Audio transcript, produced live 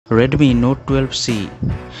Redmi Note 12C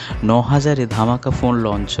 9000 ধামাকা phone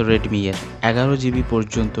launch Redmi এর 11GB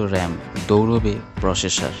পর্যন্ত RAM দৌড়বে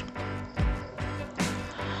processor.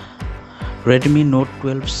 Redmi Note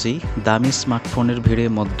 12C দামি স্মার্টফোনের ভিড়ে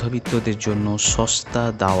মধ্যবিত্তদের জন্য সস্তা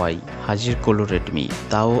দাওয়াই হাজির করল রেডমি,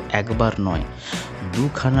 তাও একবার নয়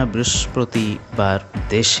দুখানা বৃহস্পতিবার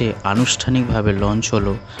দেশে আনুষ্ঠানিকভাবে লঞ্চ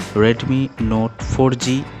হলো Redmi Note 4G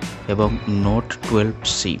এবং Note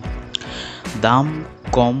 12C। দাম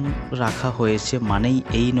কম রাখা হয়েছে মানেই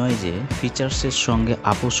এই নয় যে ফিচার্সের সঙ্গে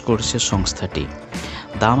আপোস করছে সংস্থাটি।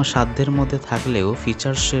 দাম সাধ্যের মধ্যে থাকলেও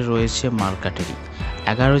ফিচার্সে রয়েছে মার্কাটারি।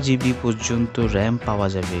 11GB পর্যন্ত র্যাম পাওয়া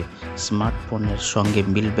যাবে, স্মার্টফোনের সঙ্গে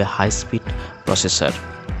মিলবে high speed processor.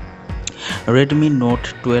 Redmi Note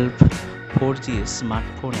 12 4G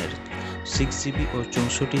স্মার্টফোনের 6GB ও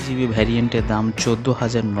 64GB ভ্যারিয়েন্টের দাম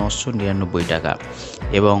 14,999 টাকা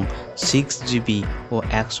এবং 6GB ও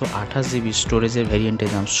 128GB স্টোরেজের ভ্যারিয়েন্টের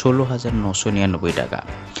দাম 16,999 টাকা।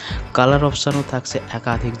 কালার অপশানও থাকছে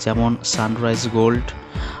একাধিক, যেমন সানরাইজ গোল্ড,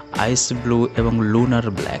 আইস ব্লু এবং লুনার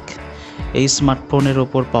ব্ল্যাক। এই স্মার্টফোনের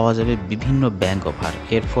ওপর পাওয়া যাবে বিভিন্ন ব্যাংক অফার,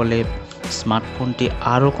 এর ফলে স্মার্টফোনটি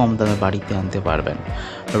আরও কম দামে বাড়িতে আনতে পারবেন।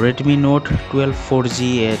 Redmi Note 12 4G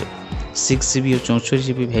এর 6GB ও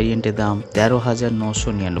 64GB ভ্যারিয়েন্টের দাম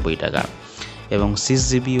 13,999 টাকা এবং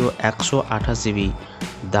 6GB ও 128GB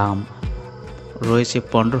দাম রয়েছে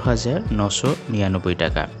 15,999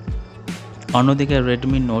 টাকা। অন্যদিকে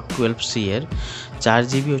Redmi Note 12C এর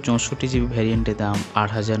 4GB ও 64GB ভ্যারিয়েন্টের দাম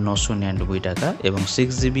 8,999 টাকা এবং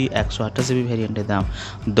 6GB 128GB ভ্যারিয়েন্টের দাম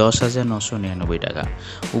 10,999 টাকা।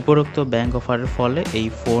 উপরোক্ত ব্যাংক অফারের ফলে এই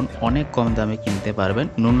ফোন অনেক কম দামে কিনতে পারবেন।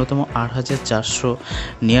 ন্যূনতম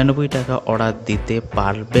 8,499 টাকা অর্ডার দিতে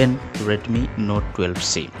পারবেন Redmi Note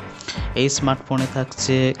 12C। এই স্মার্টফোনে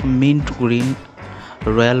থাকছে মিন্ট গ্রিন,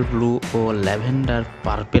 রয়্যাল ব্লু ও ল্যাভেন্ডার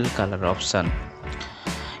পার্পেল কালার অপশান।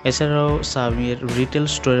 এছাড়াও সামির রিটেল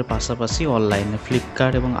স্টোরের পাশাপাশি অনলাইনে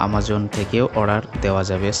ফ্লিপকার্ট এবং আমাজন থেকেও অর্ডার দেওয়া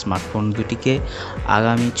যাবে স্মার্টফোন দুটিকে।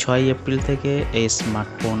 আগামী 6 এপ্রিল থেকে এই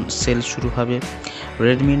স্মার্টফোন সেল শুরু হবে।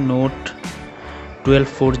 Redmi Note 12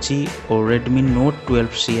 4G ও Redmi Note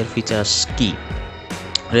 12C এর ফিচার্স কি?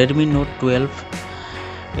 Redmi Note 12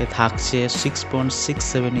 এ থাকছে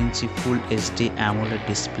 6.67 ইঞ্চি full HD AMOLED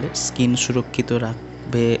display, screen সুরক্ষিত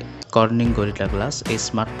রাখবে কর্নিং গরিলা গ্লাস। এই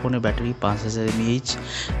স্মার্টফোনে ব্যাটারি 5000 mAh,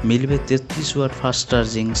 মিলবে 33 ওয়াট ফাস্ট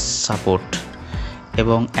চার্জিং সাপোর্ট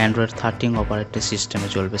এবং Android 13 অপারেটিং সিস্টেমে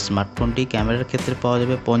চলবে। স্মার্টফোনটি ক্যামেরার ক্ষেত্রে পাওয়া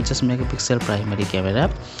যাবে 50 megapixel primary camera,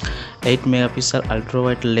 8 megapixel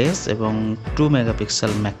ultrawide lens এবং 2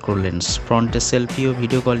 মেগাপিক্সেল ম্যাক্রো লেন্স। ফ্রন্টে সেলফি ও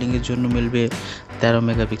ভিডিও কলিংয়ের জন্য মিলবে 13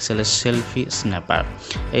 মেগাপিক্সেলের সেলফি স্ন্যাপার।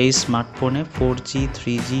 এই স্মার্টফোনে 4G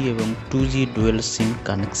 3G এবং 2G ডুয়েল সিম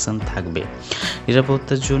কানেকশন থাকবে।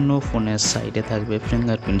 নিরাপত্তার জন্য ফোনের সাইডে থাকবে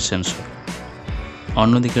ফিঙ্গারপ্রিন্ট সেন্সর।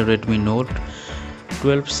 অন্যদিকে Redmi Note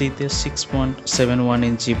 12C-তে 6.71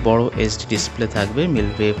 ইঞ্চি বড় এইচডি ডিসপ্লে থাকবে,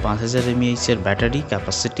 মিলবে 5000 mAh এর ব্যাটারি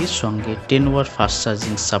ক্যাপাসিটির সঙ্গে 10 ওয়াট ফাস্ট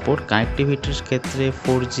চার্জিং সাপোর্ট। কানেক্টিভিটির ক্ষেত্রে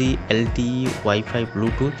 4G LTE, wifi,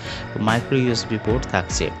 Bluetooth, micro USB port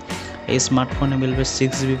থাকছে। এই স্মার্টফোনে মিলবে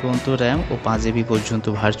 6GB পর্যন্ত র্যাম ও 5GB পর্যন্ত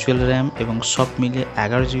ভার্চুয়াল র্যাম এবং সব মিলে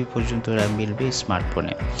 11GB পর্যন্ত র্যাম মিলবে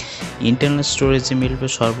স্মার্টফোনে। ইন্টারনাল স্টোরেজে মিলবে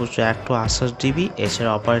সর্বোচ্চ 128GB।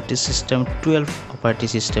 এছাড়া অপারেটিং সিস্টেম 12 অপারেটিং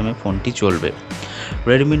সিস্টেমে ফোনটি চলবে।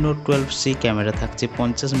 Redmi Note 12C ক্যামেরা থাকছে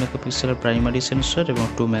 50 মেগাপিক্সেলের প্রাইমারি সেন্সর এবং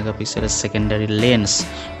 2 মেগাপিক্সেলের সেকেন্ডারি লেন্স।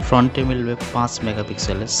 ফ্রন্টে মিলবে 5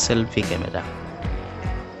 মেগাপিক্সেলের সেলফি ক্যামেরা।